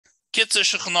Kitzur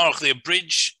Shulchan Aruch, the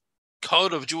abridged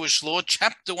code of Jewish law,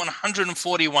 chapter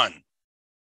 141.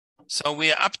 So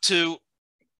we are up to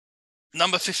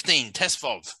number 15,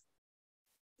 Tesvov.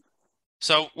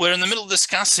 So we're in the middle of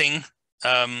discussing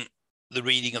the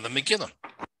reading of the Megillah.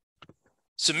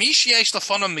 So Mishiyesh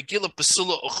Lafana Megillah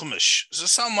Pesula or Chumash. So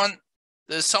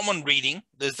there's someone reading.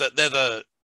 They're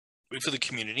for the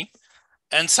community,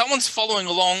 and someone's following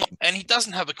along, and he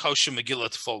doesn't have a kosher Megillah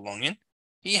to follow along in.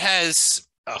 He has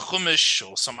a Chumash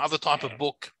or some other type of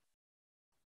book.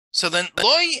 So then,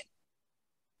 Loi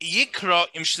Yikra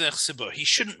Im Shlech Sibur. He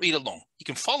shouldn't read along. He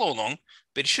can follow along,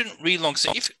 but he shouldn't read along.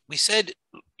 So if we said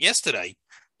yesterday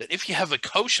that if you have a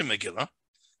kosher Megillah,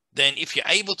 then if you're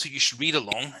able to, you should read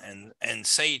along and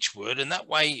say each word. And that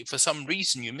way, if for some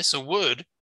reason you miss a word,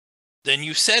 then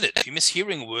you said it. If you miss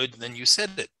hearing a word, then you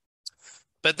said it.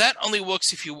 But that only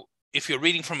works if you're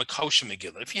reading from a kosher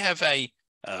Megillah. If you have a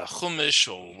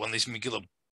Chumash or one of these Megillah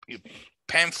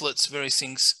pamphlets, various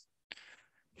things,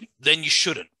 then you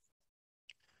shouldn't.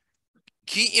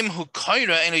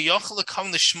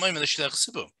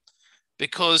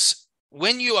 Because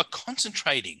when you are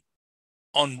concentrating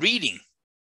on reading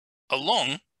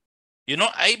along, you're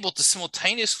not able to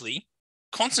simultaneously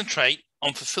concentrate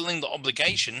on fulfilling the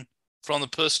obligation from the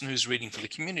person who's reading for the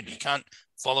community. You can't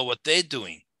follow what they're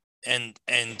doing and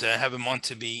have a mind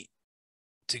to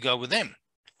go with them.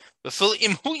 But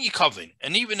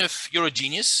and even if you're a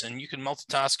genius and you can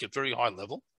multitask at very high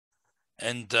level,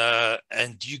 and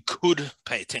you could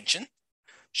pay attention,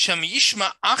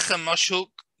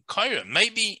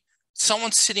 maybe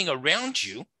someone sitting around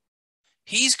you,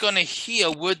 he's going to hear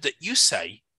a word that you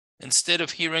say instead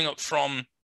of hearing it from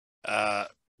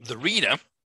the reader.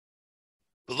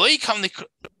 He's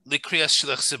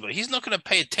not going to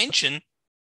pay attention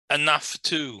enough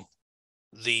to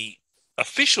the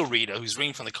official reader who's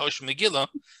reading from the kosher Megillah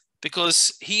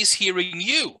because he's hearing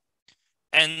you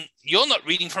and you're not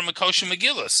reading from a kosher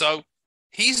Megillah. So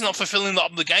he's not fulfilling the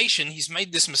obligation. He's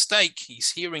made this mistake.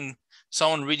 He's hearing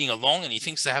someone reading along and he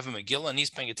thinks they have a Megillah and he's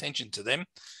paying attention to them.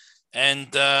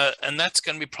 And that's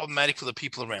going to be problematic for the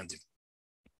people around him.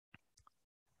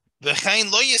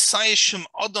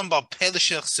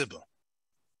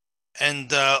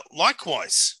 And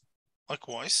likewise,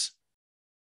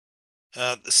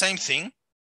 the same thing.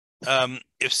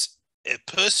 If a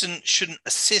person shouldn't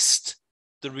assist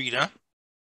the reader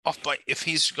if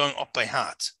he's going off by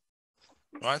heart,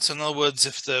 right? So in other words,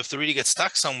 if the reader gets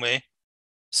stuck somewhere,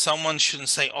 someone shouldn't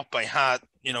say off by heart,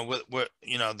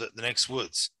 the next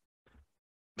words.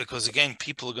 Because again,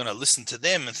 people are going to listen to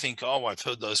them and think, "Oh, I've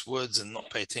heard those words," and not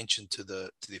pay attention to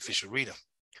the official reader.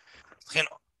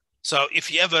 So, if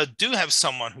you ever do have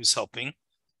someone who's helping,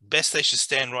 best they should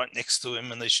stand right next to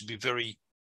him, and they should be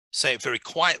say it very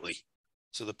quietly,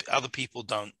 so that other people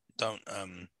don't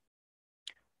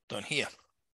hear.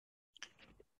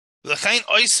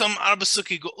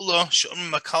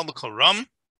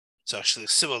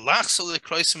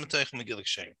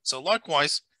 So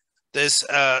likewise. There's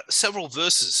several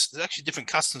verses. There's actually different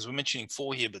customs. We're mentioning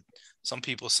 4 here, but some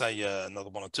people say another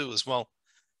 1 or 2 as well.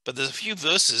 But there's a few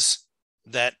verses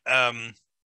that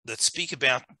speak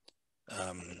about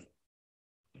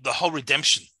the whole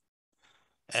redemption.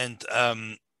 And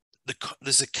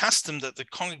there's a custom that the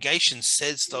congregation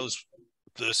says those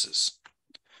verses.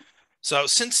 So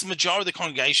since the majority of the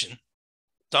congregation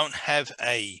don't have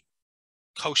a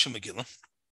kosher Megillah,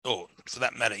 or for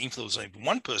that matter, even if there was only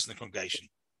one person in the congregation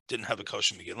didn't have a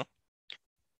kosher Megillah,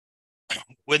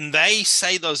 when they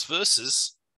say those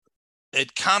verses,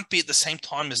 it can't be at the same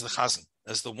time as the chazan,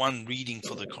 as the one reading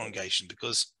for the congregation,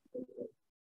 because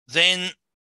then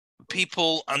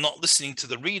people are not listening to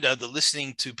the reader, they're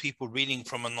listening to people reading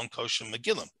from a non-kosher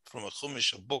Megillah, from a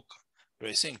chumash, a book,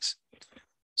 various things.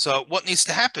 So what needs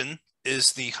to happen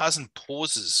is the chazan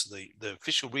pauses, the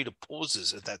official reader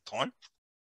pauses at that time.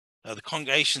 The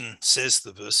congregation says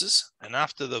the verses, and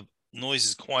after the noise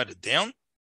is quieted down,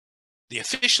 the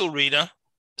official reader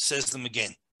says them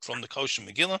again from the kosher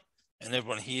Megillah, and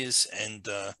everyone hears and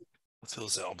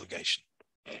fulfills their obligation.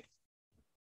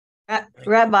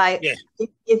 Rabbi, yeah.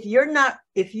 if you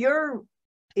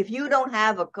don't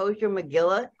have a kosher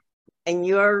Megillah and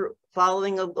you're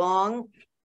following along,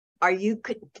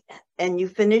 and you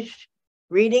finish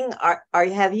reading,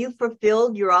 have you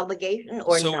fulfilled your obligation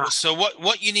or not? So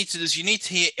what you need to do is you need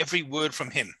to hear every word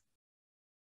from him.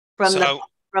 From the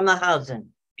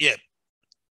chazan. Yeah.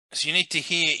 So you need to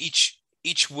hear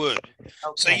each word. Okay.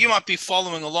 So you might be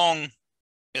following along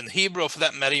in Hebrew, or for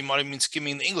that matter, you might have been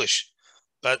skimming the English,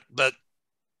 but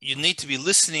you need to be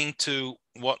listening to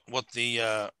what the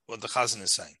chazan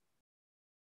is saying.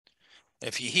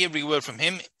 If you hear every word from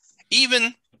him,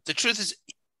 even the truth is,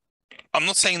 I'm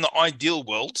not saying the ideal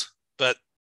world, but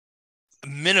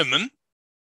minimum,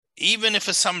 even if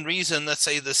for some reason, let's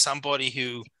say there's somebody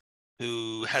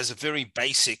who has a very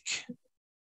basic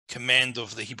command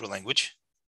of the Hebrew language,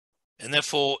 and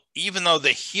therefore, even though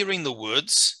they're hearing the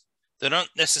words, they don't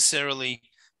necessarily,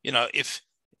 if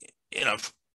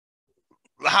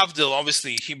Lahavdil,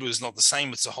 obviously Hebrew is not the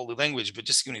same, it's a holy language, but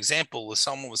just to give an example, if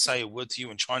someone would say a word to you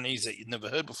in Chinese that you'd never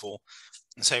heard before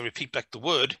and say, repeat back the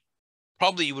word,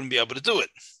 probably you wouldn't be able to do it,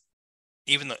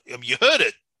 even though you heard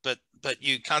it, but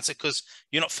you can't say because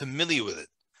you're not familiar with it.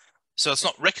 So it's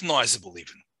not recognizable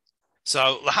even.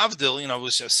 So Lahavdil,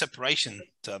 was a separation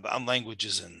to the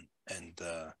languages and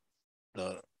the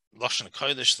Lashon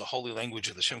HaKodesh, the holy language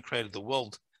of the Shem created the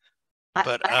world.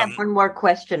 But I have one more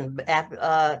question.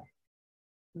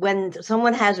 When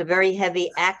someone has a very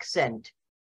heavy accent,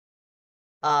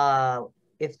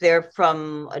 if they're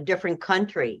from a different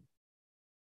country,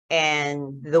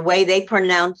 and the way they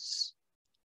pronounce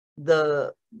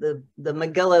the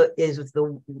Megillah is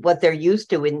what they're used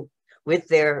to with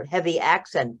their heavy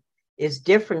accent is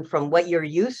different from what you're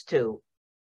used to.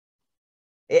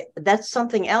 That's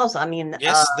something else. I mean,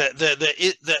 yes,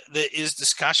 there is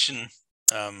discussion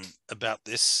about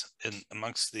this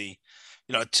amongst the,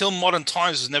 until modern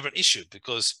times was never an issue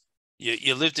because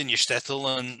you lived in your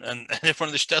shtetl and everyone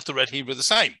in the shtetl read Hebrew the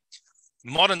same.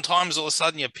 Modern times, all of a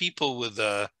sudden, you have people with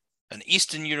an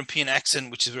Eastern European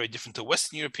accent, which is very different to a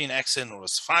Western European accent or a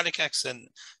Sephardic accent,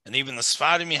 and even the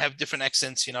Sephardim, you have different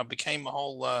accents. Became a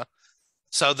whole.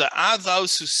 So there are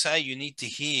those who say you need to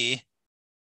hear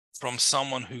from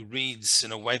someone who reads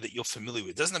in a way that you're familiar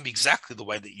with. It doesn't have to be exactly the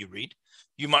way that you read.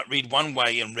 You might read one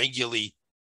way and regularly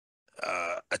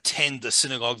attend a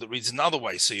synagogue that reads another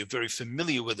way, so you're very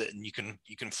familiar with it and you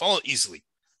can follow it easily.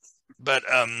 But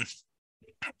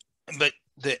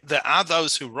there are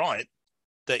those who write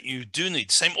that you do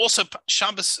need. Same also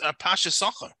Shabbos Parsha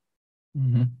Zachor.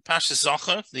 Parsha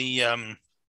Zachor,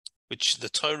 which the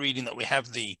Torah reading that we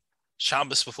have the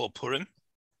Shabbos before Purim.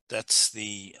 That's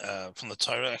the from the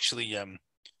Torah. Actually, I'm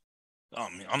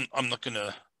not going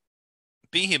to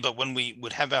be here, but when we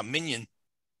would have our minyan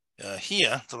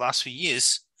here the last few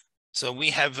years, so we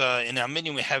have in our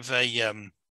minyan we have a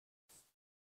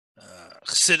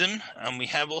Chassidim, and we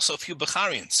have also a few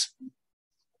Becharians,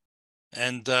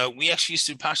 and we actually used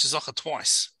to do Parsha Zachor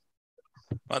twice.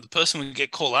 The person would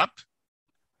get called up.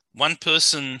 One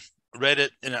person read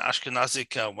it in an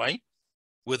Ashkenazic way,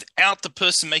 without the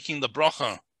person making the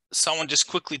bracha. Someone just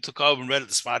quickly took over and read it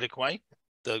the Sephardic way,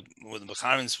 what the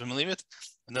Becharian is familiar with,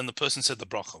 and then the person said the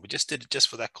bracha. We just did it just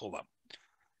for that call up.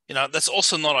 That's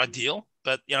also not ideal,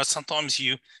 but sometimes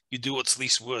you do what's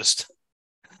least worst.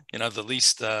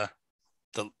 The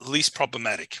least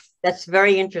problematic. That's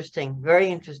very interesting. Very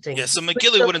interesting. Yeah, so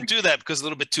Megillah wouldn't do that because it's a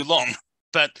little bit too long.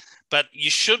 But you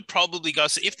should probably go.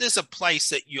 So if there's a place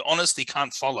that you honestly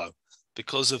can't follow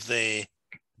because of their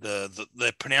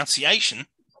pronunciation,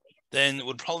 then it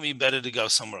would probably be better to go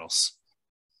somewhere else.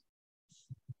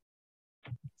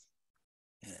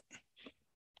 Yeah.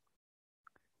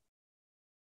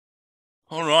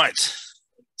 All right.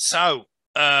 So,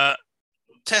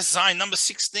 test Zayin number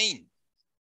 16.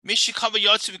 You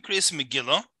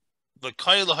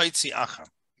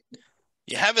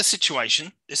have a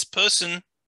situation. This person,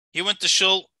 he went to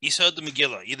shul, he's heard the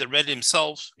Megillah, either read it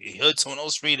himself, he heard someone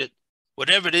else read it,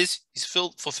 whatever it is, he's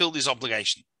fulfilled his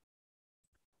obligation.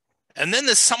 And then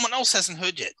there's someone else hasn't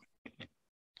heard yet.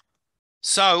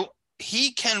 So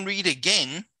he can read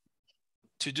again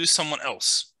to do someone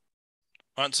else.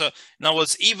 Right? So in other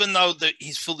words, even though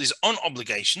he's filled his own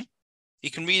obligation, he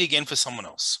can read again for someone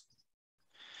else.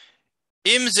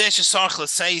 Now,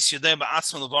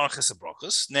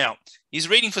 he's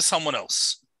reading for someone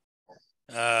else.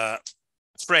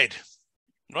 Fred,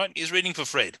 right? He's reading for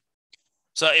Fred.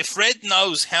 So if Fred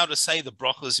knows how to say the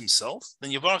brachas himself,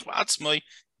 then Yivarach Ba'atzmai,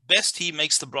 best he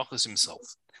makes the brachas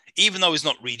himself, even though he's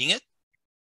not reading it.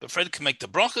 But Fred can make the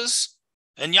brachas,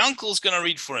 and Yankel's going to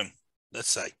read for him. Let's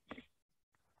say,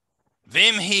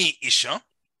 Vim he isha,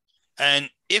 and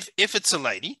if it's a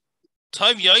lady,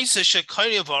 Tov Yaisa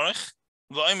Shekari Yivarach,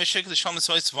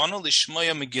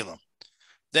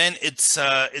 then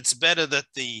it's better that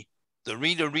the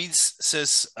reader reads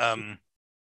says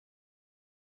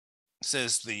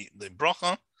the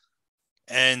bracha,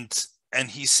 and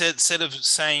he said, instead of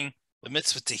saying the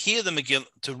mitzvah to hear the Megillah,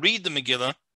 to read the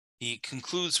Megillah, he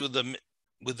concludes with the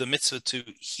mitzvah to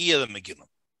hear the Megillah.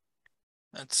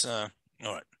 That's all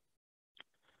right.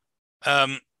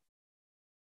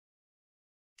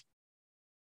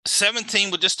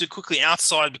 17 we'll just do quickly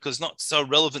outside because not so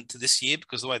relevant to this year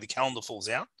because of the way the calendar falls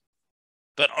out.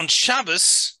 But on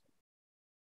Shabbos,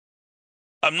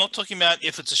 I'm not talking about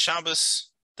if it's a Shabbos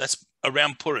that's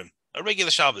around Purim, a regular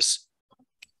Shabbos.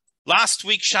 Last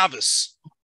week Shabbos,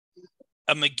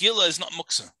 a Megillah is not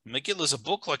muksa. Megillah is a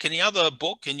book like any other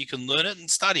book, and you can learn it and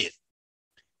study it.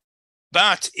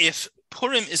 But if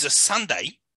Purim is a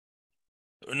Sunday,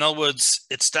 in other words,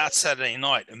 it starts Saturday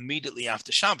night immediately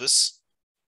after Shabbos,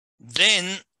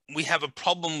 then we have a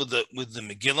problem with the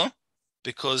Megillah,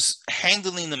 because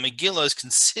handling the Megillah is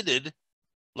considered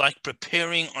like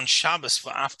preparing on Shabbos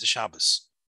for after Shabbos.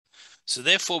 So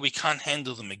therefore, we can't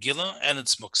handle the Megillah, and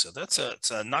it's muksa. It's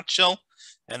a nutshell,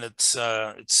 and it's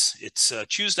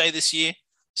Tuesday this year,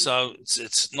 so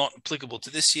it's not applicable to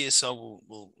this year. So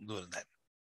we'll do it at that.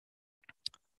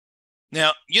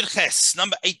 Now, Yud Ches,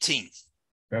 number 18.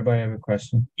 Rabbi, I have a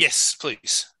question. Yes,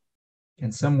 please.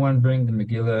 Can someone bring the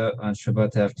Megillah on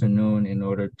Shabbat afternoon in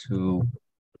order to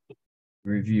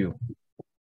review?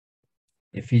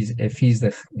 If he's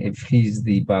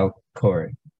the Baal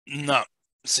Koreh. No,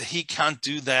 so he can't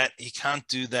do that. He can't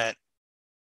do that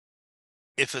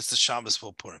if it's the Shabbos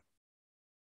for Purim.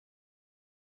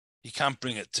 He can't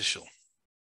bring it to Shul.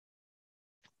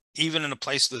 Even in a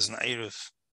place where there's an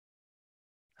Erev.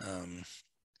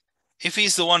 If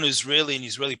he's the one who's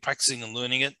really practicing and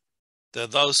learning it, there are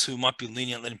those who might be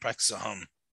lenient, let him practice at home,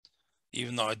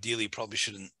 even though ideally he probably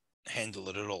shouldn't handle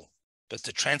it at all. But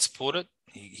to transport it,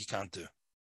 he can't do.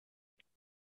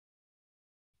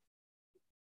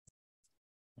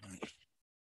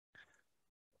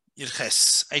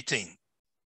 Yirches 18.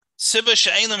 So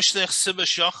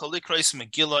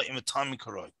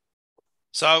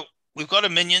we've got a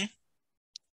minyan.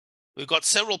 We've got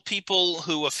several people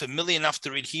who are familiar enough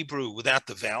to read Hebrew without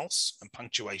the vowels and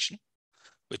punctuation,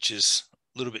 which is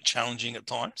a little bit challenging at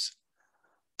times.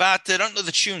 But they don't know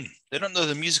the tune. They don't know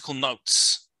the musical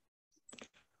notes.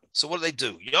 So what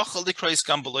do?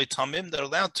 They're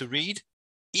allowed to read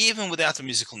even without the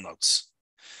musical notes.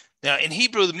 Now, in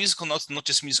Hebrew, the musical notes are not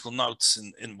just musical notes.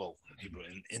 In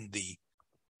the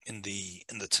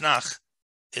Tanakh,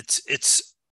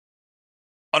 it's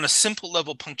on a simple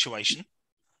level punctuation,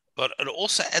 but it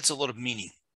also adds a lot of meaning.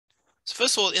 So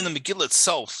first of all, in the Megillah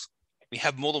itself, we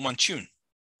have more than one tune.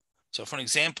 So for an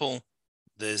example,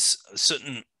 there's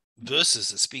certain verses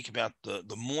that speak about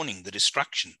the mourning, the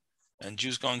destruction, and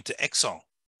Jews going to exile.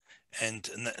 And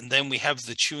then we have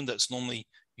the tune that's normally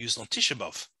used on Tisha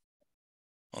B'Av,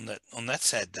 on that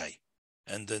sad day.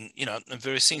 And then, and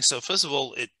various things. So first of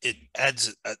all, it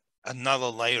adds another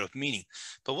layer of meaning.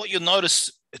 But what you'll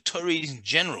notice, Torah reading in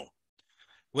general,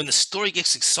 when the story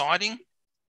gets exciting,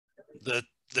 the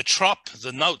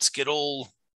the notes get all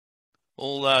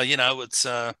it's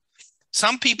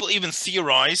some people even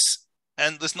theorize,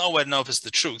 and there's no way to know if it's the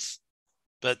truth.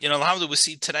 But how we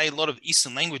see today a lot of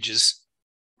Eastern languages,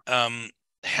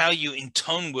 how you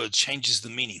intone words changes the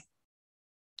meaning.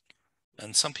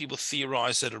 And some people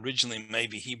theorize that originally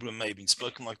maybe Hebrew may have been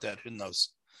spoken like that. Who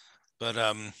knows? But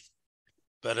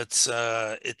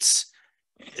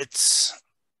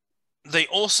they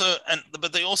also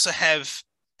have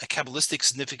a Kabbalistic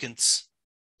significance.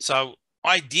 So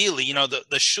ideally,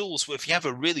 the shuls, where if you have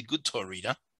a really good Torah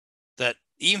reader, that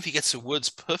even if he gets the words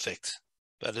perfect,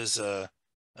 but there's a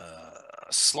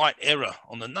slight error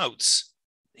on the notes,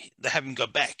 they have him go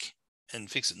back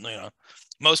and fix it.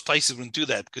 Most places wouldn't do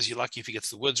that because you're lucky if he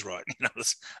gets the words right.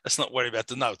 Let's not worry about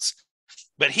the notes.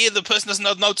 But here, the person doesn't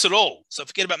know the notes at all. So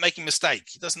forget about making a mistake.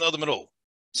 He doesn't know them at all.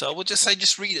 So we'll just say,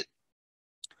 just read it.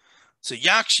 So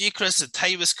Yak Shikras is a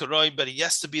Tavis Karoi, but he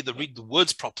has to read the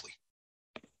words properly.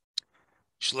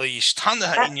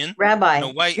 Rabbi, in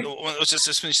a way, or just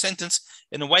a finished sentence,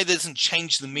 in a way that doesn't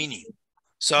change the meaning.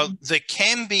 So there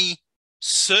can be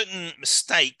certain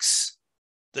mistakes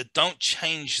that don't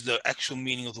change the actual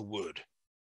meaning of the word.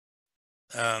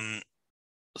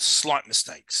 Slight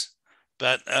mistakes,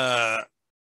 but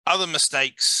other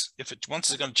mistakes, if it once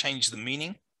it's going to change the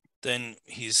meaning, then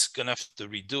he's going to have to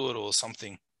redo it or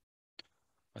something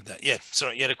like that. Yeah,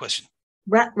 sorry, you had a question.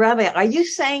 Rabbi, are you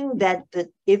saying that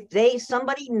if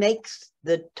somebody makes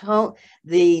the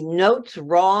notes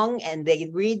wrong and they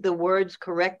read the words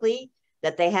correctly,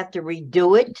 that they have to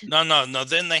redo it? No.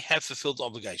 Then they have fulfilled the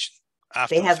obligation.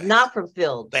 They have not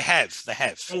fulfilled. They have. They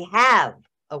have.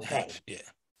 Okay. They have, yeah.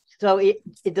 So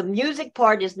the music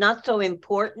part is not so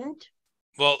important.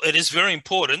 Well, it is very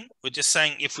important. We're just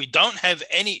saying if we don't have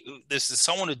this is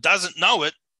someone who doesn't know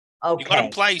it. Okay. You got a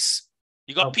place.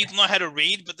 You got people know how to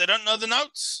read, but they don't know the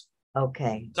notes.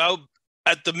 Okay. So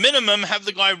at the minimum, have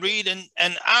the guy read,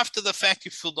 and after the fact,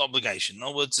 you fulfill the obligation. In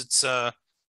other words, it's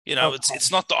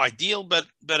it's not the ideal, but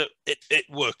it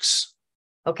works.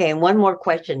 Okay, and one more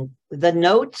question. The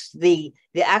notes, the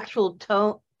actual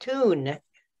tune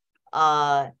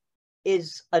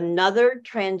is another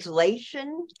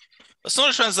translation? It's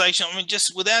not a translation. I mean,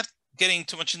 just without getting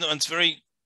too much into it, it's very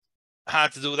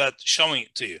hard to do without showing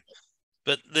it to you.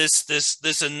 But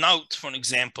there's a note, for an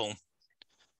example.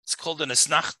 It's called an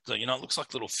esnachta. You know, it looks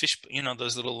like little fish. You know,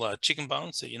 those little chicken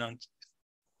bones. That, you know,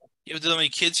 you ever do them with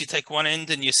your kids? You take one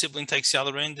end, and your sibling takes the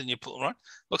other end, and you pull right.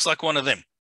 Looks like one of them.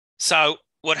 So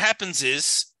what happens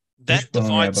is that Wishbone,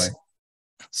 divides. Rabbi.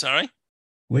 Sorry.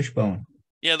 Wishbone.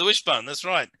 Yeah, the wishbone. That's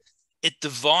right. It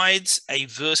divides a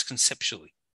verse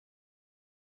conceptually.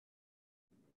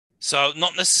 So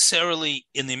not necessarily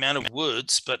in the amount of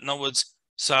words, but in other words,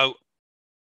 so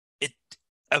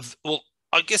well,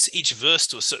 I guess each verse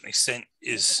to a certain extent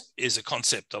is a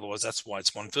concept. Otherwise, that's why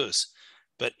it's one verse.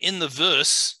 But in the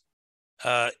verse,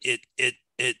 it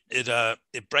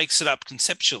breaks it up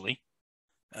conceptually,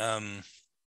 and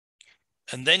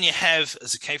then you have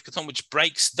as a cave katon, which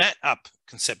breaks that up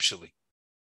conceptually.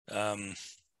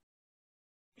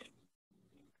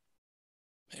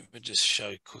 Maybe we'll just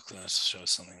show quickly. I'll show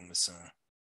something in this.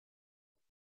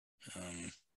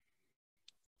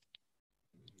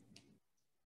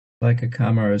 Like a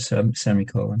comma or a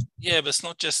semicolon. Yeah, but it's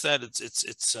not just that.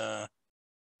 It's let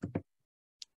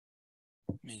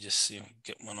me just see if we can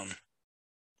get one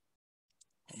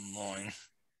online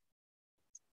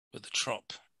with the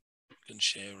trop. You can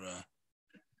share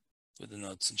with the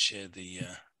notes and share the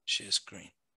share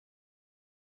screen.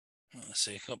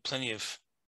 So you've got plenty of,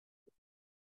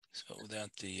 but without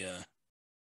the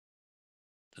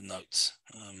notes.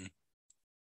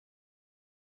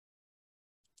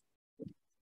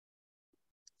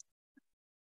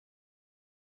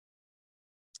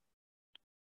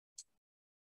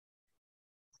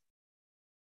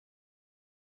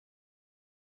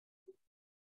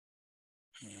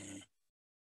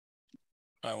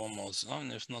 Try one more time.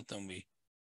 If not, then we.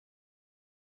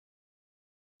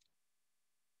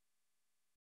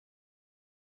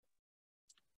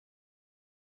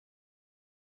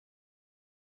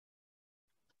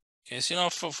 Okay, so you know,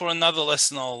 for another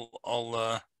lesson, I'll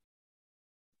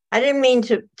I didn't mean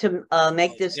to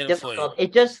make this get it for you. difficult.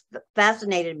 It just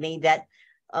fascinated me that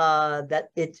that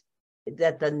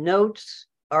the notes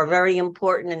are very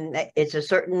important, and it's a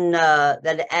certain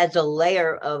that it adds a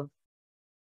layer of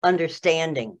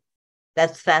understanding.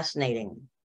 That's fascinating.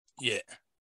 Yeah.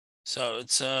 So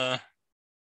it's has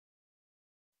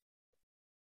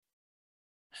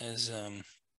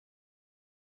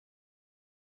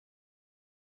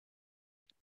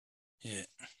yeah.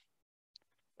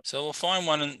 So we'll find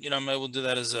one, and you know, maybe we'll do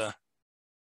that as a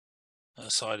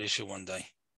side issue one day.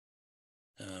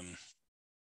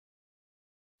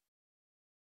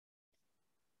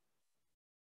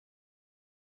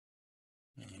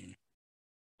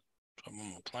 Try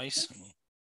one more place. And we'll...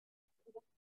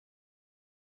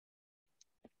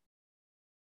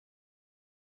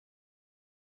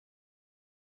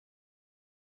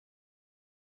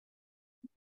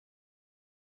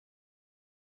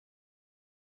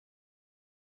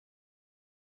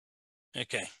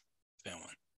 Okay, found one.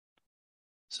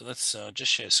 So let's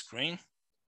just share screen,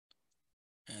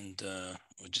 and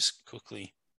we'll just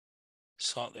quickly,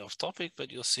 slightly off topic,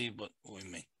 but you'll see what we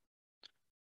mean.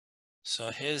 So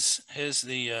here's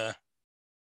the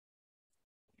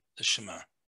Shema.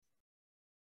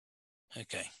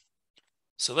 Okay,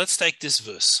 so let's take this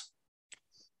verse.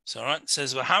 So all right, it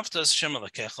says, "V'havta Hashem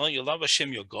Elokecha," you love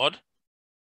Hashem your God,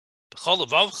 b'chol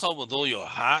levavcha, with all your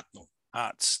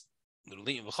hearts,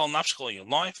 literally, v'chol nafshcha, your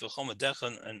life, v'chol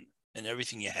medecha, and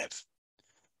everything you have.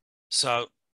 So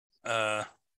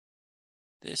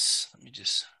this, let me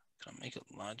just, can I make it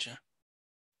larger?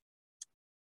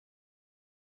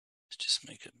 Let's just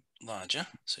make it larger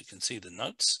so you can see the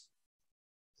notes.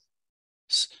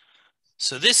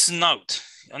 So this note,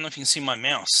 I don't know if you can see my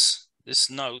mouse. This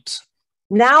note.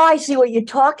 Now I see what you're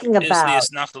talking about. Is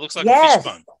the esnach that looks like a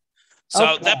fishbone.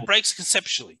 So that breaks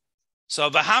conceptually. So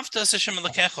v'havta Hashem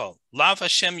Elokecha, love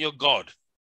Hashem your God.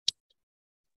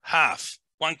 Half,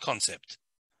 one concept.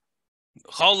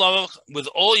 With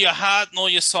all your heart, nor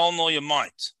your soul, nor your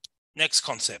might. Next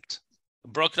concept.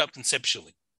 Broke it up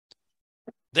conceptually.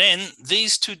 Then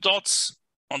these two dots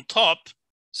on top,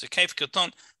 so Kef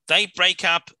Katon, they break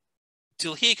up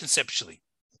till here conceptually.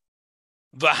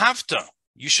 V'havta,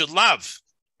 you should love.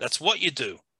 That's what you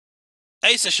do.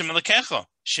 Eis Hashem Elokecha,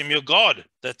 Hashem your God.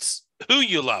 That's who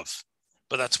you love.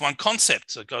 But that's one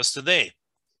concept, so it goes to there.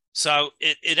 So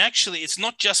it actually, it's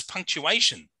not just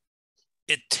punctuation.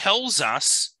 It tells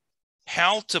us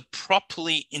how to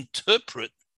properly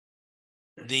interpret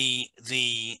the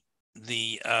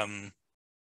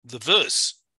the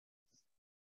verse.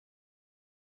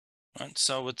 Right?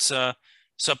 So it's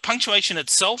so punctuation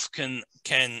itself can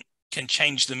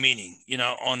change the meaning.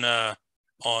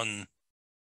 On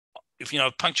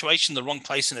if punctuation the wrong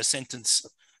place in a sentence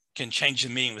can change the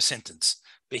meaning of a sentence.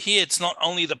 But here it's not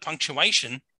only the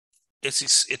punctuation;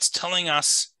 it's telling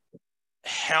us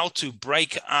how to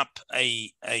break up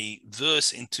a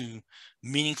verse into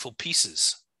meaningful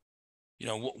pieces.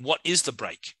 What is the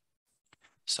break?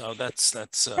 So that's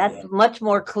much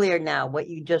more clear now, what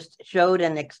you just showed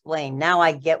and explained. Now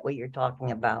I get what you're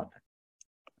talking about.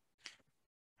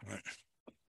 Right.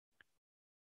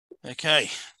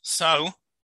 Okay, so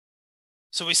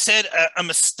we said a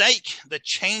mistake that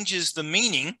changes the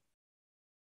meaning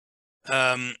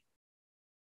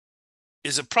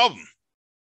is a problem.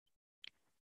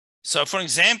 So, for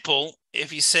example,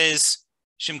 if he says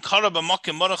Shimkara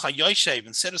b'makom Mordechai Yoshev,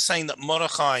 instead of saying that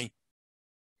Mordechai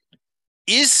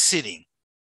is sitting,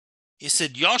 he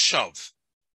said Yoshev,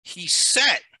 he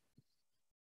sat.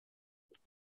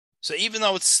 So even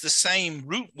though it's the same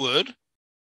root word,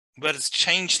 but it's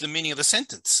changed the meaning of the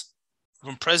sentence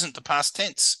from present to past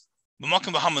tense.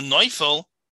 B'makom b'haman noifel,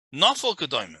 nafel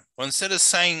kedomer. Or instead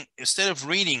of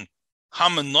reading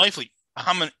Haman noifel,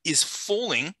 Haman is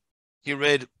falling, he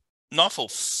read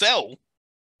Nafel fell.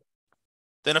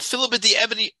 Then a filibit the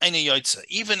evedi ain't yotza.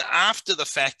 Even after the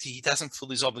fact, he doesn't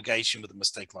fulfill his obligation with a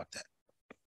mistake like that.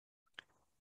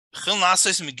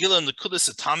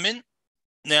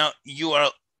 Now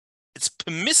it's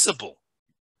permissible.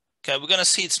 Okay, we're going to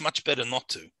see it's much better not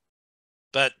to.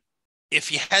 But if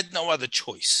you had no other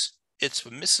choice, it's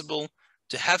permissible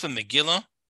to have a Megillah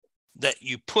that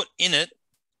you put in it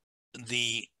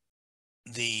the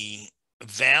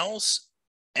vowels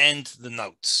and the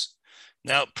notes.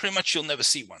 Now, pretty much you'll never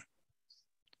see one.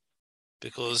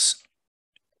 Because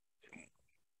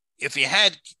if you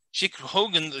had Shikr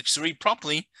Hogan to read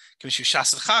properly,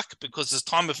 because there's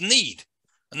time of need.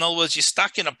 In other words, you're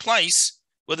stuck in a place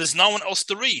where there's no one else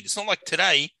to read. It's not like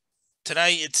today.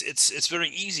 Today, it's very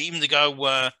easy even to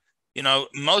go,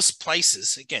 most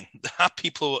places, again, there are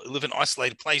people who live in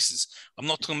isolated places. I'm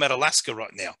not talking about Alaska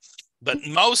right now. But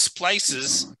most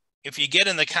places, if you get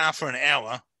in the car for an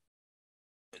hour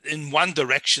in one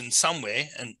direction somewhere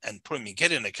and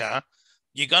get in a car,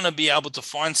 you're going to be able to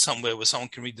find somewhere where someone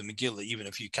can read the Megillah, even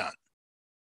if you can't.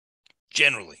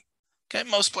 Generally. Okay,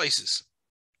 most places.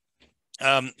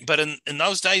 But in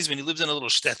those days when you lived in a little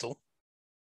shtetl,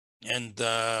 and,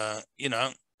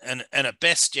 and at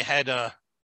best you had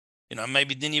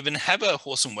maybe didn't even have a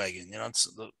horse and wagon, it's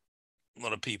a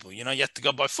lot of people, you have to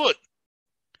go by foot.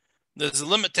 There's a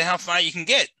limit to how far you can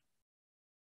get.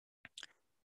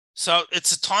 So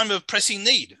it's a time of pressing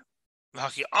need. So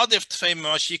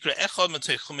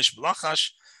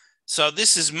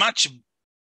this is much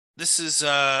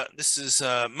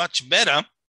better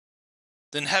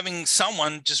than having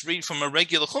someone just read from a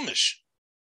regular chumash.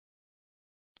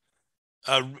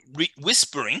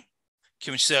 Whispering,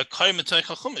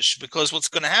 because what's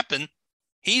going to happen,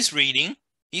 he's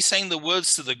saying the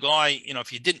words to the guy,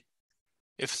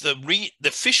 if the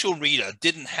official reader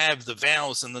didn't have the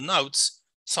vowels and the notes,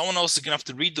 someone else is going to have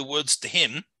to read the words to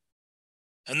him,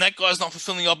 and that guy's not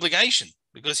fulfilling the obligation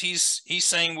because he's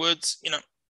saying words, even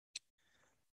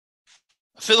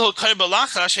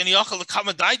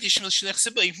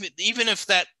if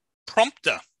that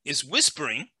prompter is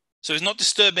whispering, so he's not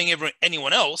disturbing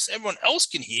anyone else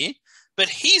can hear, but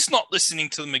he's not listening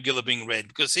to the Megillah being read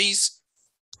because he's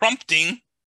prompting,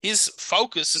 his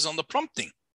focus is on the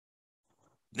prompting.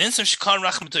 Then some Shikar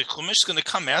Rachmat Chumash is going to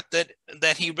come out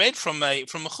that he read from a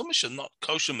Chumash and not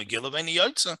kosher Megillah Veini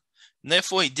Yotza, and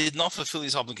therefore he did not fulfill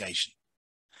his obligation.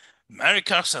 And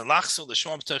so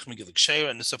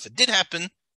if it did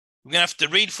happen, we're going to have to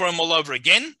read for him all over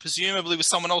again, presumably with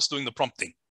someone else doing the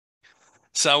prompting.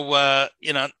 So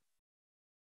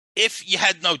if you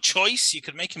had no choice, you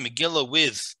could make a Megillah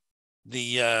with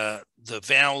the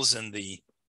vowels and the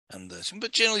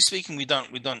but generally speaking, we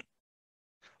don't.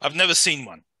 I've never seen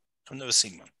one.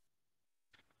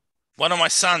 One of my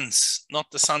sons,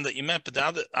 not the son that you met, but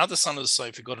the other son of the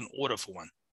Sofer, got an order for one.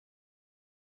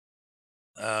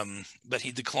 But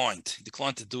he declined. He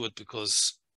declined to do it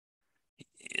because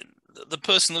the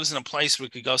person lives in a place where he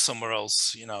could go somewhere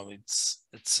else. He felt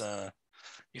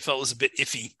it was a bit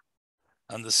iffy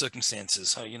under the circumstances.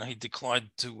 So, he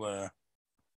declined to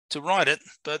write it,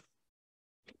 but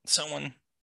someone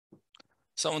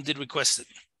did request it.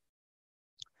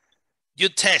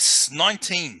 Yud Tes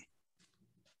 19.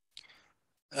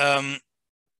 I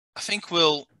think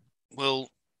we'll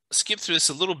skip through this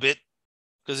a little bit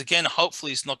because again,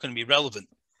 hopefully it's not going to be relevant.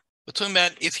 We're talking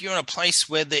about if you're in a place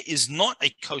where there is not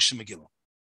a kosher Megillah.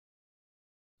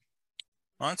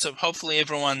 Right, so hopefully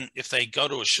everyone, if they go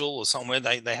to a shul or somewhere,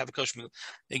 they have a kosher Megillah.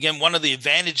 Again, one of the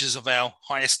advantages of our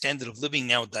higher standard of living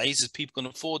nowadays is people can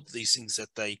afford these things that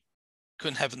they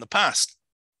couldn't have in the past.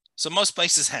 So most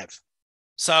places have.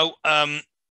 So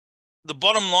the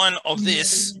bottom line of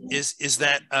this is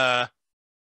that a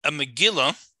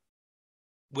Megillah,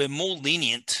 we're more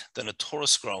lenient than a Torah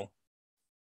scroll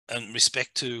in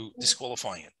respect to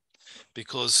disqualifying it,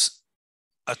 because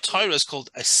a Torah is called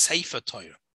a Sefer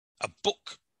Torah, a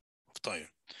book of Torah,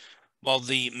 while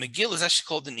the Megillah is actually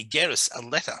called an Igeris, a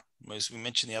letter, as we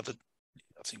mentioned the other,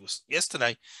 I think it was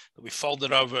yesterday, that we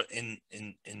folded over in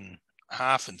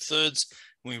half and thirds,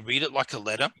 and we read it like a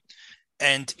letter.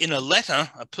 And in a letter,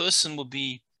 a person will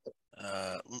be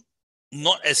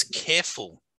not as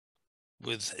careful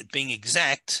with it being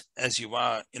exact as you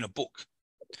are in a book.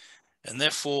 And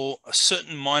therefore, a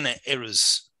certain minor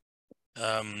errors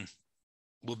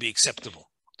will be acceptable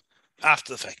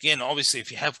after the fact. Again, obviously, if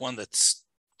you have one that's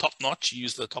top-notch, you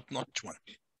use the top-notch one.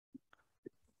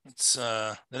 It's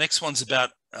the next one's about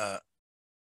a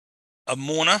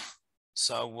mourner.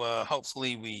 So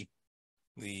hopefully we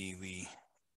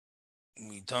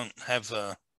don't have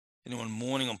anyone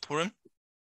mourning on Purim.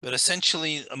 But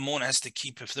essentially, a mourner has to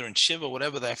keep, if they're in Shiva or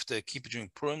whatever, they have to keep it during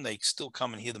Purim. They still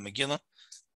come and hear the Megillah.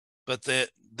 But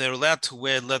they're allowed to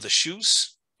wear leather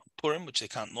shoes on Purim, which they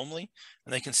can't normally,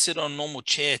 and they can sit on a normal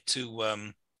chair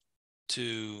to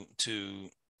hear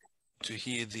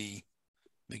the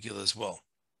Megillah as well.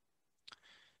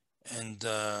 And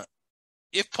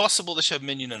if possible, they should have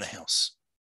minyan in the house.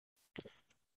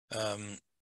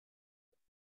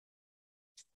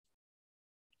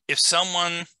 If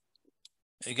someone,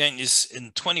 again, is in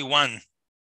 21,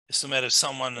 it's no matter if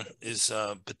someone is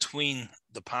between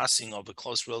the passing of a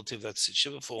close relative that's at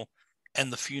Shiva for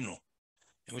and the funeral,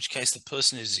 in which case the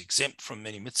person is exempt from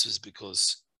many mitzvahs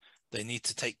because they need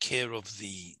to take care of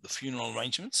the funeral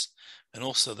arrangements, and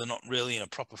also they're not really in a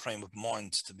proper frame of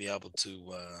mind to be able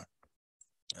to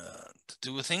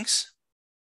do with things.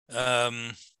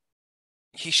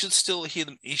 He should still hear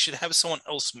them. He should have someone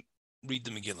else read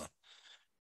the Megillah.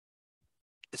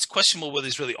 It's questionable whether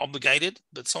he's really obligated,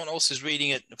 but someone else is reading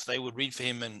it. If they would read for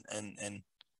him, and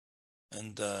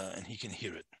he can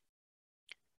hear it.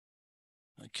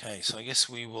 Okay, so I guess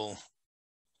we will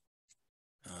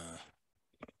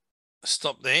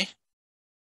stop there.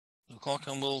 Look like,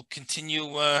 and we'll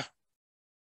continue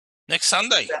next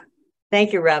Sunday.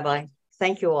 Thank you, Rabbi.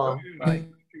 Thank you all. Bye.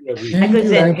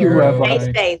 Thank you, Rabbi.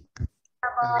 Stay safe.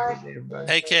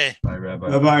 Take care. Bye, Rabbi.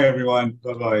 Bye-bye, everyone.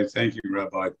 Bye-bye. Thank you,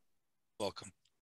 Rabbi. Welcome.